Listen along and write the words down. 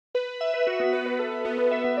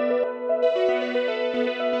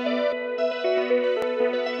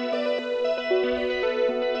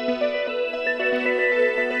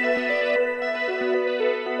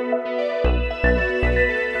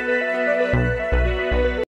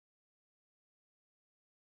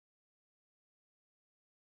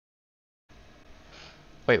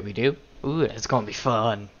Wait, we do? Ooh, that's gonna be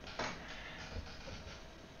fun.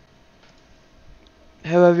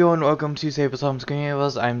 Hello everyone, welcome to Sable's Home Screen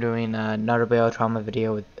Heroes. I'm doing another Barotrauma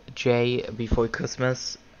video with Jay before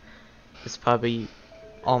Christmas. It's probably,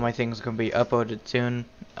 all my things are gonna be uploaded soon.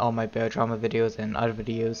 All my Barotrauma videos and other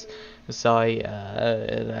videos. So I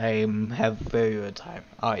have very good time.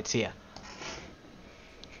 Alright, see ya.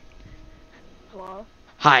 Hello?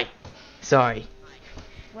 Hi. Sorry.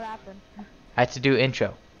 What happened? I had to do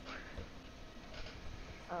intro.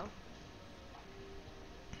 Oh.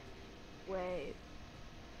 Wait.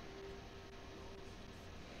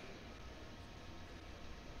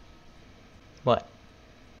 What?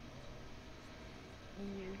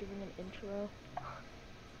 You're giving an intro?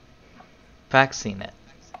 Practicing it.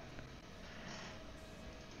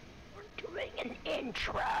 We're doing an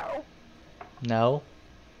intro! No.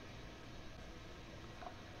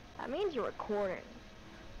 That means you're recording.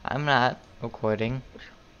 I'm not recording.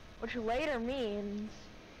 Which later means...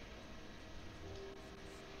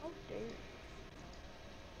 Oh dear.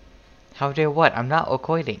 How dare what? I'm not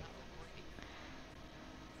recording.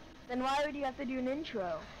 Then why would you have to do an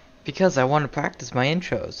intro? Because I want to practice my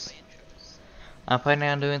intros. I'm planning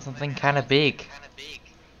on doing something kind of big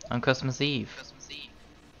on Christmas Eve.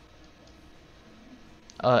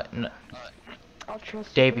 I'll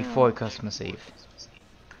trust Day you. before Christmas Eve.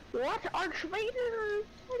 What are traitors?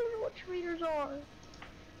 I don't know what traitors are.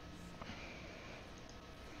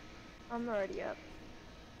 I'm already up.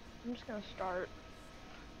 I'm just gonna start.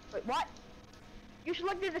 Wait, what? You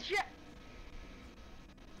selected the ship!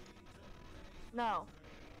 No.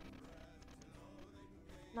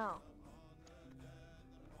 No.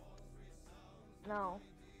 No.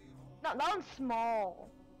 No, that one's small.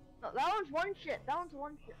 No, that one's one ship. That one's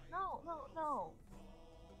one ship. No, no, no.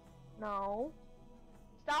 No.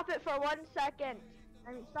 Stop it for 1 second.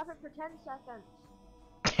 I mean, stop it for 10 seconds.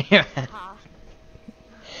 Haha.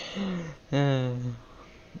 I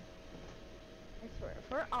swear,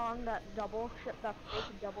 if we're on that double ship, that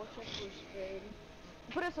fake double ship, we're screwed.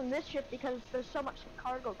 Put us on this ship because there's so much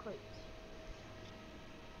cargo crates.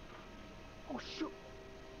 Oh shoot!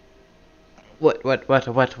 What? I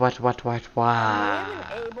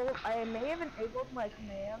may have enabled my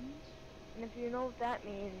commands, and if you know what that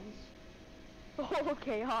means, oh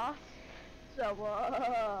chaos. So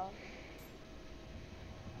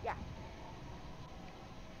yeah.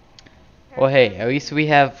 Well, hey, at least we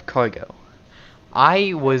have cargo.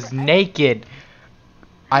 I was naked.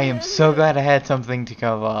 I am so glad I had something to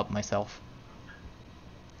cover up myself.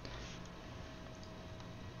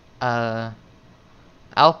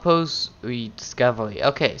 Outpost rediscovery.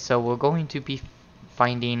 Okay, so we're going to be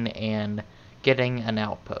finding and getting an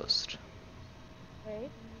outpost.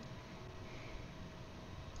 Wait.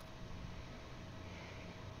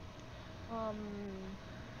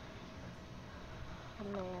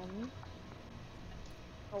 Command.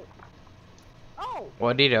 Oh. Oh!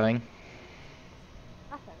 What are you doing?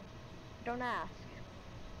 Nothing. Don't ask.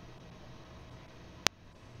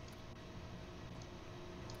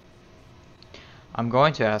 I'm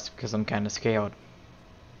going to ask because I'm kind of scared.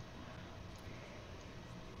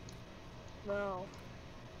 No.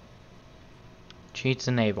 Cheats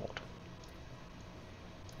enabled.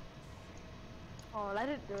 Oh, that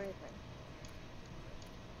didn't do anything.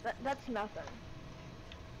 That's nothing.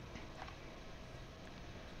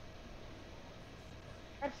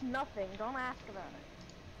 That's nothing. Don't ask about it.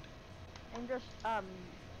 I'm just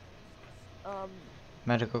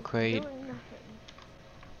Medical crate. doing nothing.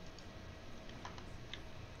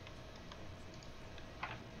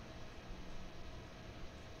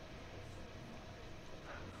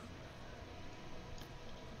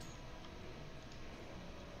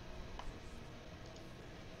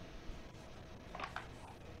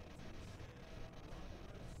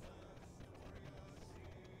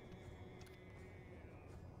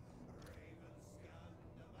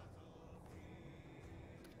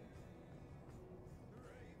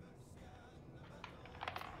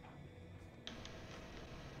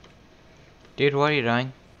 Dude, what are you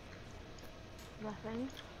doing? Nothing.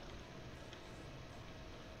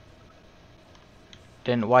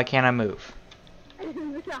 Then why can't I move? I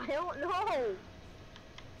don't know.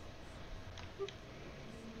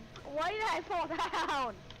 Why did I fall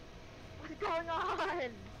down? What's going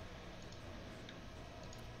on?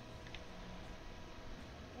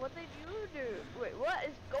 What did you do? Wait, what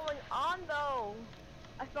is going on though?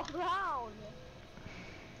 I fell down.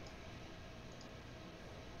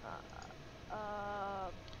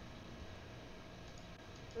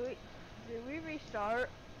 Did we restart?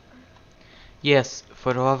 Yes,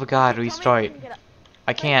 for the love of God, Tell me restart. if you can get up.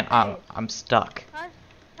 I can't. Hey. I'm stuck.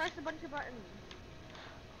 Press a bunch of buttons.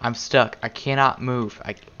 I'm stuck. I cannot move.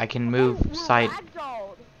 I can move We're side.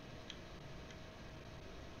 ragdolled.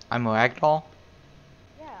 I'm a ragdoll,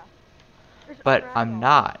 Yeah. There's but I'm unragdoll.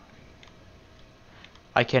 not.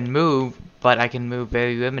 I can move, but I can move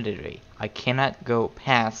very limitedly. I cannot go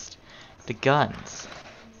past the guns.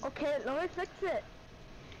 Okay, let me fix it.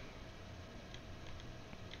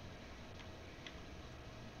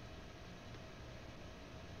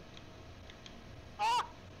 Oh!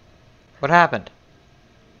 What happened?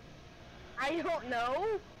 I don't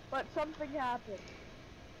know, but something happened.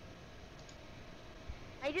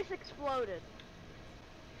 I just exploded.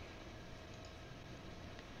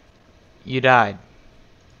 You died.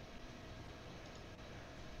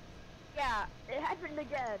 Yeah, it happened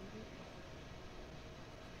again.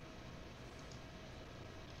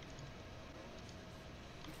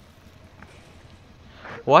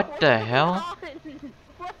 What What's the going hell? on?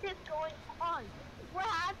 What is going on? What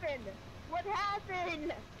happened? What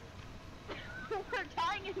happened? We're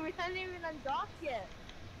dying and we haven't even undocked yet.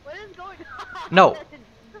 What is going on? No.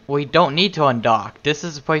 We don't need to undock. This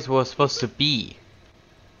is the place we're supposed to be.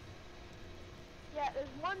 Yeah, there's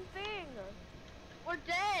one thing. We're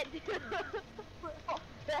dead. We're all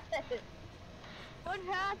dead. What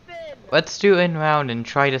happened? Let's do in round and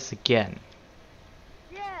try this again.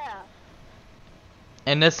 Yeah.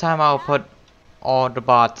 And this time I'll put all the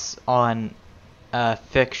bots on a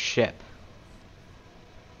fixed ship.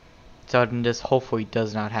 So then this hopefully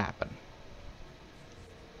does not happen.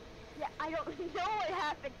 Yeah, I don't know what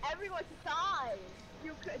happened. Everyone died.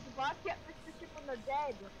 The bots can't fix the ship when they're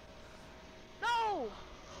dead. No!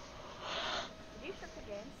 Did you start the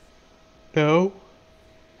game? No.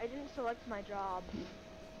 I didn't select my job.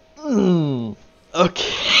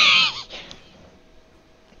 Okay.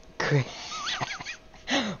 Great.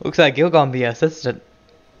 Looks like you're gonna be assistant.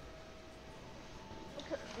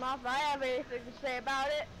 Not if I have anything to say about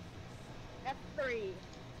it. F3.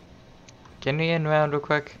 Can we end round real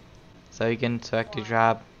quick? So you can select your Why?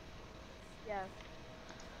 job. Yes.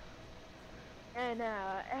 And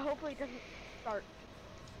hopefully it doesn't start.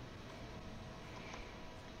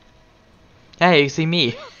 Hey, you see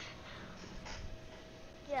me.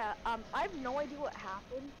 Yeah, I have no idea what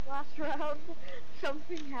happened last round.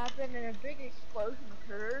 Something happened and a big explosion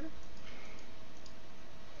occurred.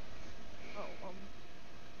 Oh,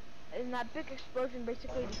 and that big explosion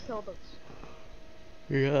basically just killed us.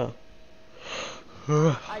 Yeah.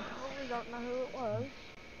 I totally don't know who it was.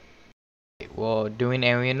 Well, doing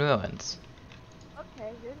alien ruins.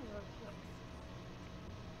 Okay, good.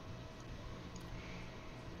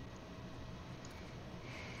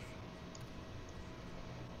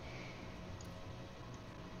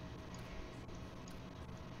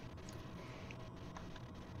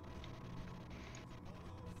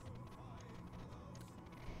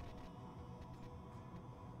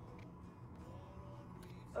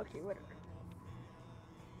 Okay, whatever.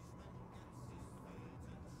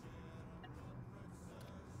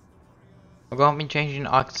 We're gonna be changing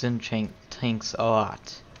oxygen tanks a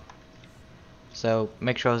lot. So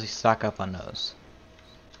make sure you stock up on those.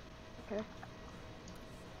 Okay.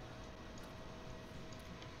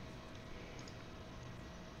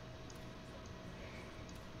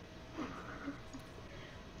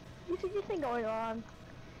 You see this thing going on?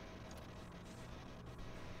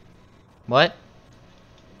 What?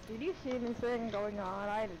 Did you see anything going on?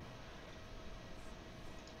 I didn't.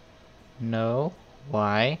 No.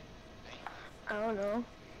 Why? I don't know.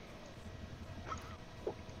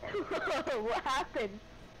 What happened?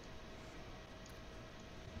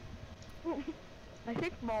 I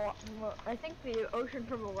think the ocean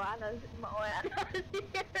from Moana's here.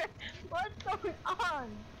 What's going on?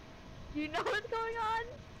 Do you know what's going on?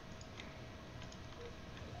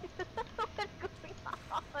 What's going on?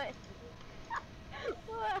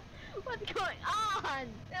 What's going on?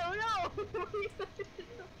 Oh no!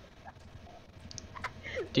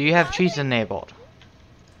 Do you have cheese enabled?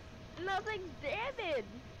 Nothing's damaged.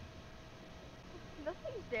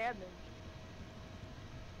 Nothing's damaged.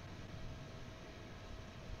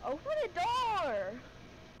 Open the door!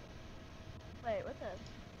 Wait, what's this?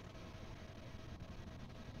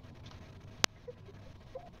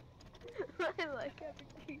 I like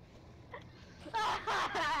everything.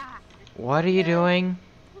 What are you doing?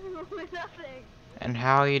 Nothing. And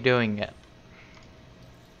how are you doing it?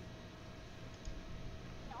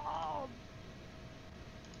 Oh.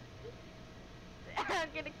 I'm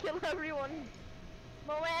gonna kill everyone.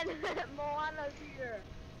 Moana's here.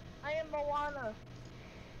 I am Moana.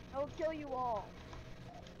 I will kill you all.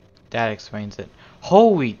 That explains it.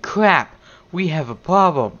 Holy crap! We have a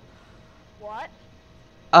problem. What?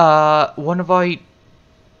 One of our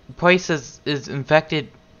places is infected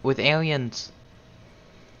with aliens.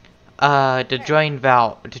 The Where? drain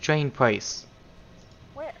valve, the drain place.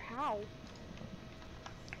 Where? How?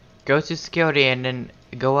 Go to security and then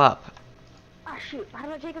go up. Ah, shoot. How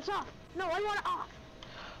do I take this off? No, I want it off.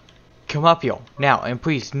 Come up here now, and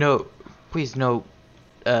please no,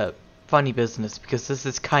 funny business because this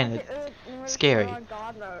is kind of Okay, let me just turn scary. on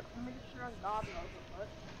God mode. Let me just turn on God mode real quick.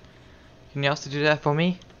 Can you also do that for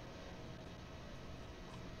me?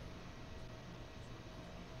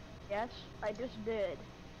 Yes, I just did.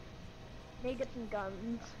 May get some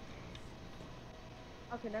guns.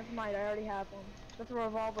 Okay, never mind. I already have one. That's a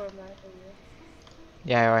revolver in there for you.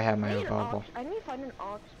 Yeah, I already have I my need an revolver. ox. I need to find an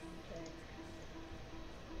ox tank.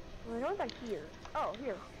 Well, I know it's like here. Oh,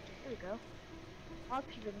 here. There we go.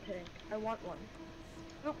 Oxygen tank. I want one.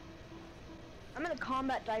 Oop. I'm in a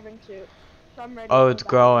combat diving suit, so I'm ready Oh, for it's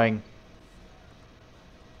battle. growing.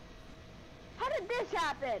 How did this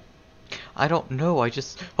happen? I don't know.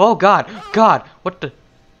 Oh God, God, what the?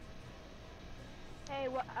 Hey,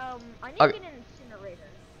 I need Uh, to get an incinerator.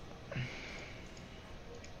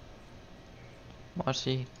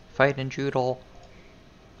 Marcy, fight and judo.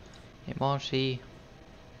 Hey, Marcy,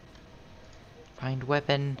 find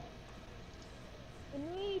weapon.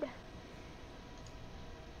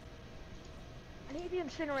 I need the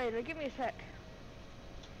incinerator. Give me a sec.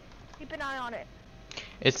 Keep an eye on it.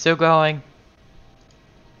 It's still going.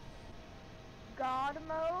 God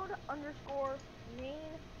mode underscore main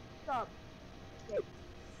sub. Okay.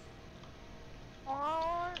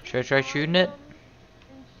 On Should I try shooting it?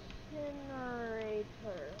 incinerator.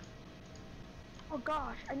 Oh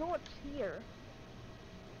gosh, I know what's here.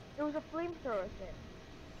 It was a flamethrower thing.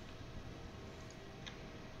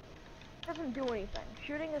 Doesn't do anything.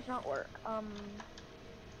 Shooting does not work.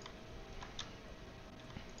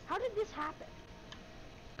 How did this happen?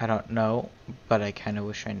 I don't know, but I kind of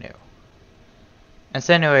wish I knew.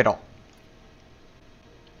 Incinerator.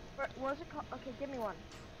 What was it called? Okay, give me one.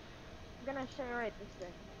 I'm gonna incinerate this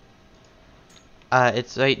thing.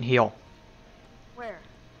 It's right here. Where?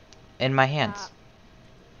 In my hands.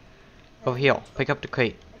 Over Okay. here. Pick up the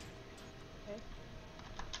crate. Okay.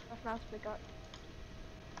 That's not pick up.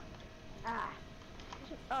 Ah.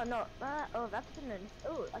 Oh no. Oh, that's an.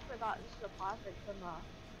 Oh, I forgot. This is a plastic from.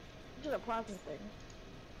 This is a plastic thing.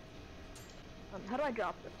 How do I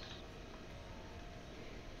drop this?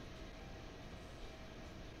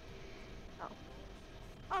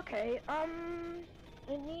 Oh. Okay.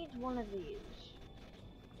 It needs one of these.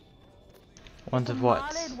 Ones It's a of what?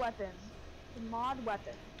 modded weapon. It's a mod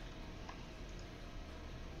weapon.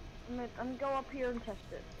 I'm gonna go up here and test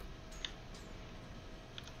it.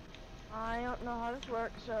 I don't know how this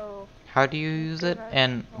works, so. How do you use it?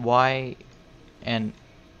 And why? And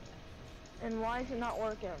And why is it not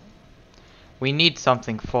working? we need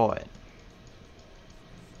something for it.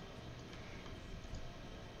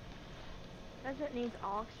 Says it needs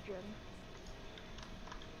oxygen.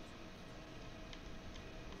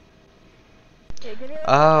 Okay, give me a second.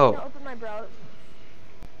 I'm gonna open my browser.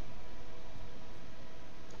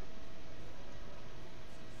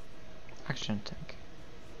 Action tank.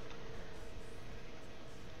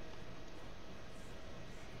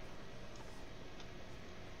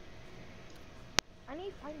 I need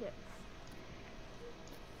to find it.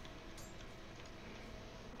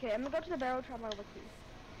 Okay, I'm gonna go to the Barotrauma wiki.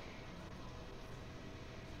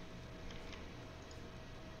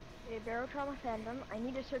 Okay, Barotrauma fandom. I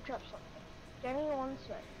need to search up something. Give me one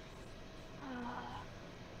sec.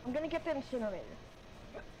 I'm gonna get the incinerator.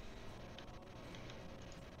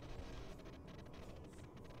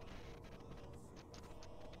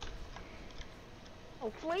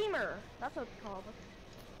 Oh, flamer! That's what it's called.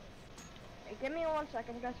 Okay, give me one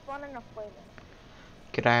second. I'm gonna spawn in a flamer.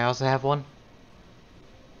 Could I also have one?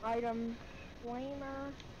 Item,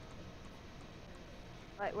 flamer.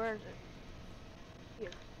 Right, where is it? Here.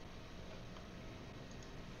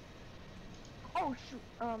 Oh shoot.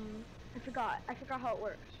 I forgot. I forgot how it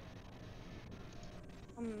works.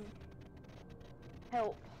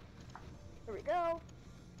 Help. There we go.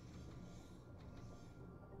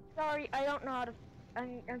 Sorry, I don't know how to.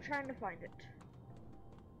 I'm trying to find it.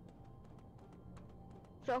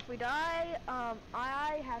 So if we die,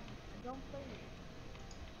 I have. Don't blame me.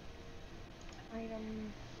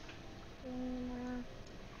 Item. Flamer.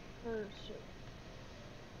 Pursuit.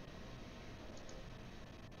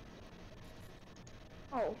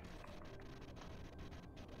 Oh.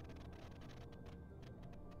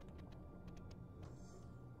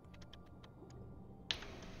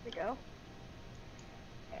 There we go.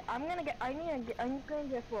 Okay, I'm gonna get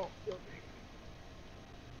full field.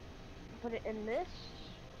 Put it in this.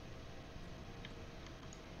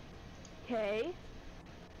 Okay.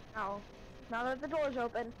 Now that the door's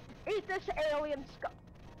open, eat this alien scum.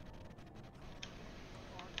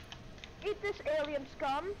 Eat this alien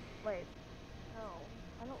scum. Wait, no,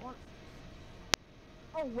 I don't want.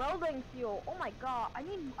 Oh, welding fuel. Oh my god, I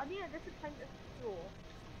need a different type of fuel.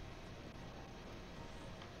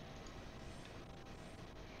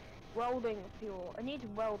 Welding fuel. I need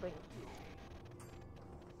welding fuel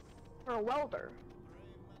for a welder.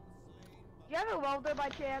 Do you have a welder by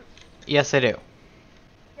chance? Yes, I do.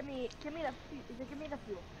 Give me the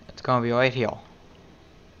fuel. It's gonna be right here.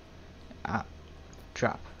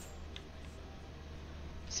 Drop.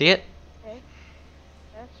 See it? Okay.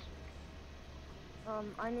 Yes.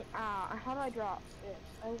 I need. How do I drop it?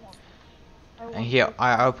 I want. And here,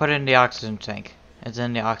 I'll put it in the oxygen tank. It's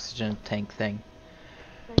in the oxygen tank thing.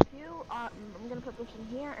 Thank you. I'm gonna put this in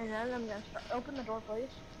here, and then I'm gonna start. Open the door, please.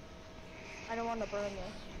 I don't want to burn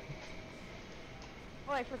this.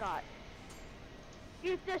 Oh, I forgot.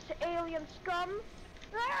 Eat this alien scum.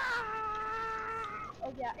 Ah!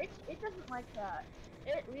 Oh yeah, it doesn't like that.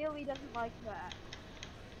 It really doesn't like that.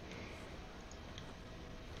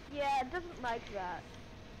 Yeah, it doesn't like that.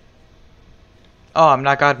 Oh, I'm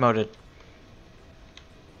not God moded.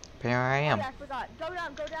 Here I am. Oh yeah, I forgot. Go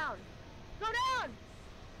down, go down. Go down!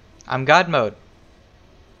 I'm God mode.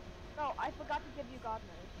 No, I forgot to give you God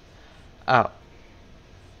mode. Oh.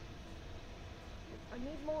 I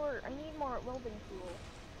need more welding fuel.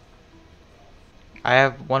 I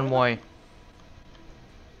have one more.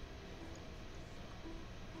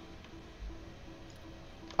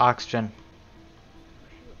 Oxygen.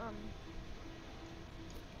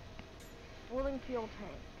 Welding fuel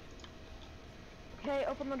tank. Okay,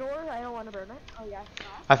 open the door. I don't want to burn it. Oh yeah, I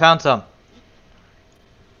forgot. I found some.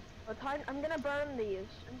 I'm gonna burn these.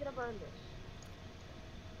 I'm gonna burn this.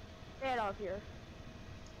 Get out of here.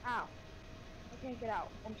 Ow. I can't get out.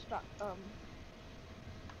 I'm stuck.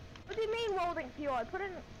 What do you mean welding fuel? I put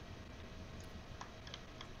in.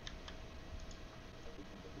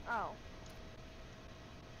 Oh.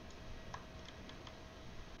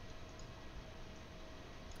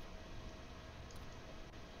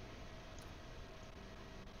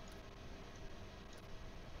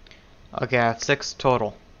 Okay, I have 6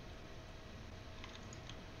 total.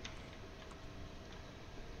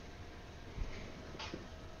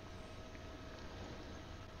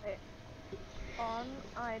 Wait. On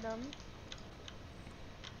item.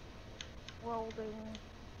 Welding.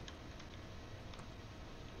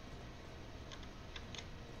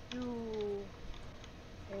 Fuel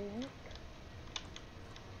tank.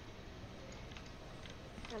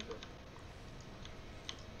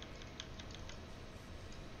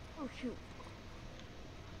 Oh shoot.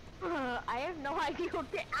 I have no idea.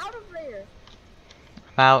 Get out of there.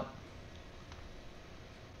 I'm out.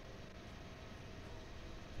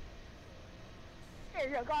 There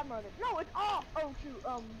you go, God mode. No, it's off. Oh shoot.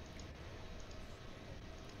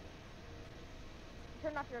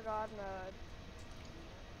 Turn off your God mode.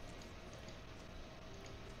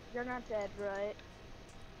 You're not dead, right?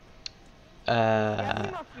 You have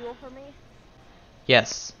any more fuel for me?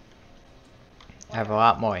 Yes. I have a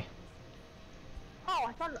lot more. Oh,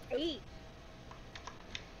 I found 8.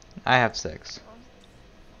 I have 6.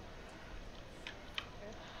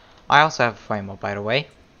 I also have a flame by the way.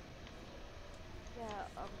 Yeah,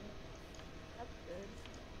 that's good.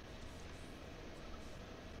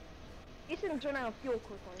 These things run out of fuel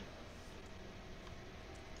quickly.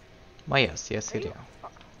 Well, yes, they do.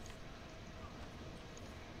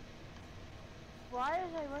 Why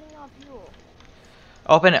is I running out of fuel?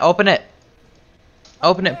 Open it, open it!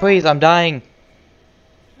 Open it, please, I'm dying.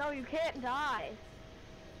 No, you can't die.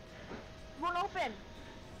 It won't open.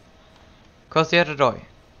 Close the other door.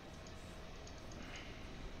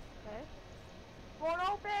 Okay. Won't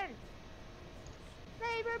open.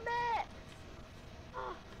 Saber bit.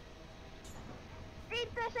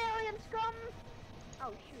 Eat this alien scum.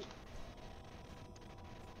 Oh shoot.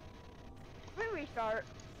 Let me restart.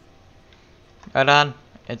 Hold on.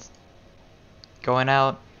 It's going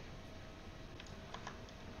out.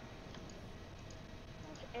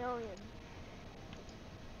 That's alien.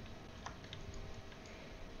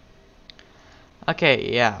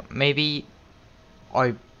 Okay, yeah, maybe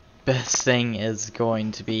our best thing is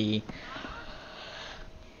going to be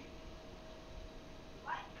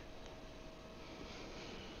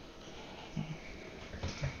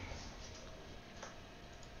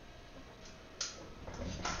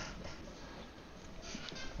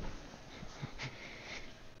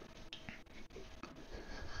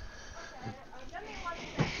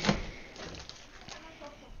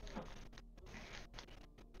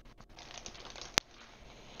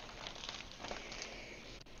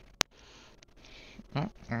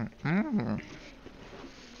Mm-mm.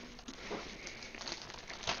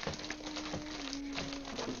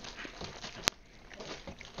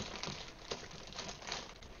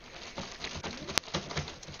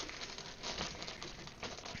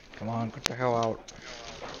 Come on, get the hell out.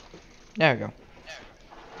 There we go.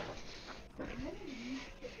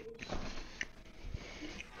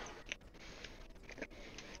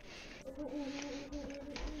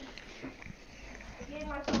 I gave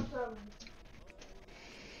myself some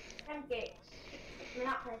pancakes. I mean,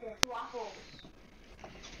 not pancakes, waffles.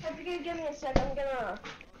 If you can give me a sec, I'm gonna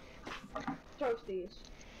toast these.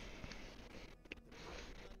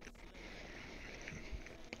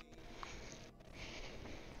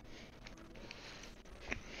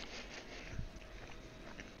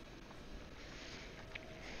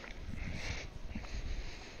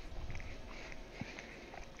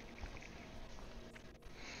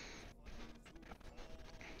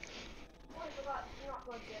 Oh, I forgot, you're not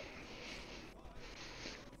plugged yet.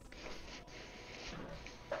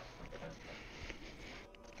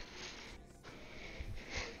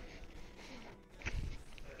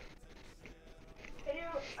 Can you,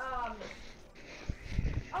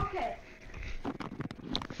 okay.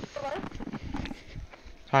 Hello?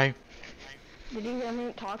 Hi. Did you hear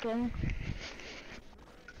me talking?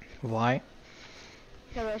 Why?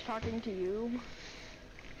 Because I was talking to you.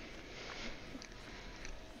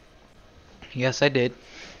 Yes, I did.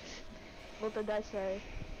 What did I say?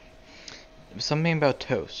 Something about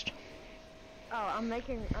toast. Oh, I'm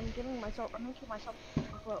making myself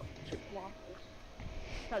chocolate chip waffles.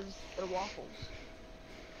 Because they're waffles.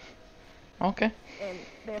 Okay. And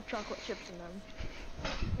they have chocolate chips in them.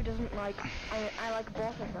 Who doesn't like, I like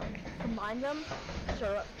both of them. Combine them,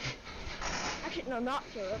 syrup. Actually, no, not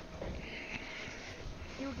syrup.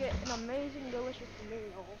 You get an amazing, delicious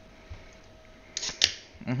meal.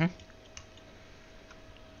 Mm-hmm.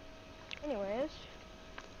 Anyways,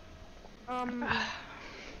 I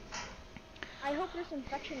hope this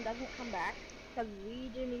infection doesn't come back, because we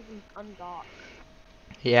didn't even undock.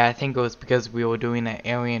 Yeah, I think it was because we were doing an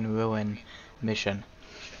alien ruin mission.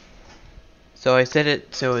 So I said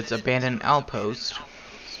it so it's abandoned outpost.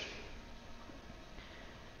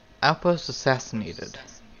 Outpost assassinated.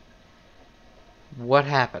 What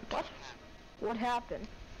happened? What? What happened?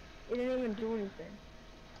 It didn't even do anything.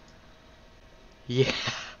 Yeah.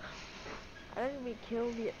 How did we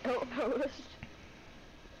kill the outpost?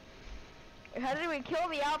 How did we kill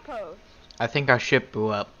the outpost? I think our ship blew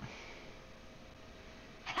up.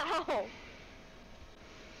 How?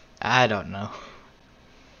 I don't know.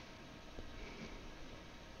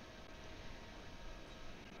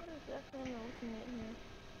 What is that thing I'm looking at here?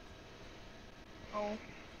 Oh,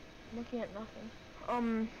 I'm looking at nothing.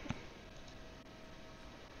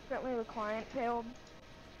 Apparently the client failed.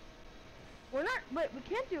 We're not, but we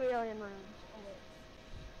can't do alien rooms. Oh, wait.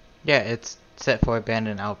 Yeah, it's set for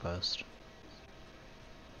abandoned outpost.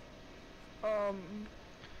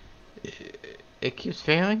 It keeps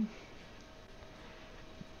failing?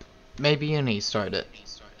 Maybe you need to start it.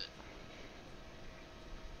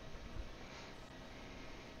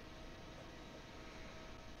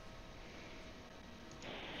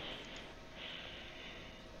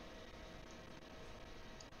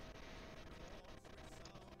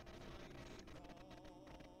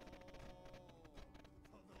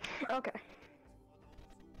 Okay.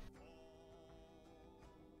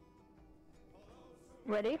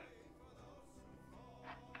 Ready?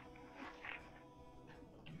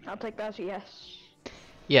 I'll take that as a yes.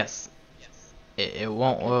 Yes. It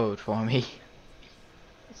won't load for me.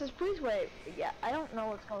 It says please wait. But yeah, I don't know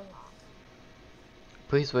what's going on.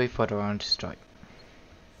 Please wait for the round to start.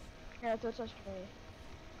 Yeah, it's just me.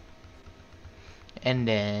 And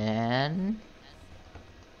then...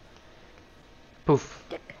 poof.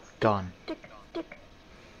 Tick, Gone. tick, tick.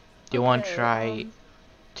 Do you want to Okay, try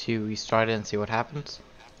to restart it and see what happens?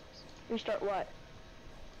 Restart what?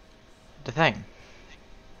 The thing.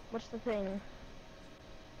 What's the thing?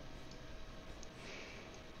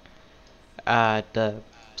 The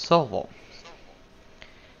solval.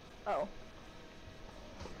 Oh.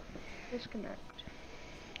 Disconnect.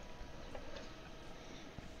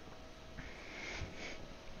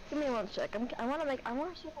 Give me 1 sec. I want to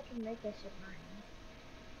see if I can make this at 9.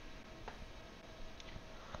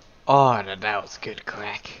 Oh, that was good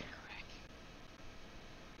crack.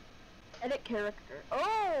 Edit character.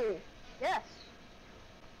 Oh! Yes!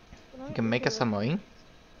 You can make a submarine?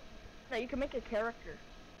 No, you can make a character.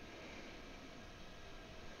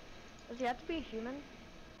 Does he have to be a human?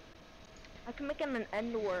 I can make him an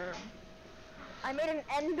endworm. I made an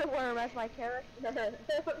endworm as my character.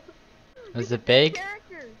 Is it big?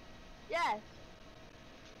 Character. Yes.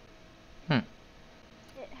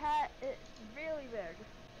 It's really big.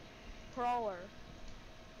 Crawler.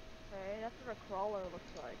 Okay, that's what a crawler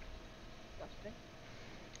looks like. Disgusting.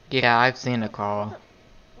 Yeah, I've seen a crawl.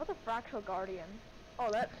 What's a fractal guardian? Oh,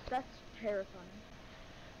 that's terrifying.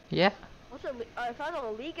 Yeah. I found a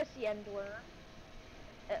legacy endler.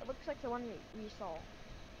 It looks like the one we saw.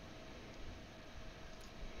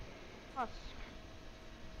 Husk.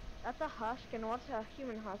 That's a husk, and what's a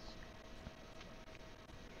human husk?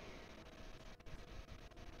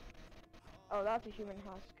 Oh, that's a human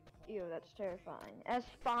husk. Ew, that's terrifying. It has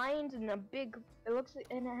spines and a big. It looks like,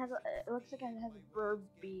 and it has a. It looks like it has a bird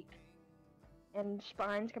beak, and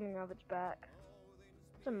spines coming out of its back.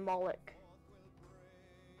 It's a Moloch.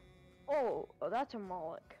 Oh, that's a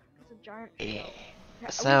Moloch. It's a giant shell.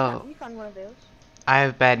 So, We found one of those. I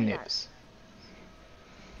have bad Seen that. news.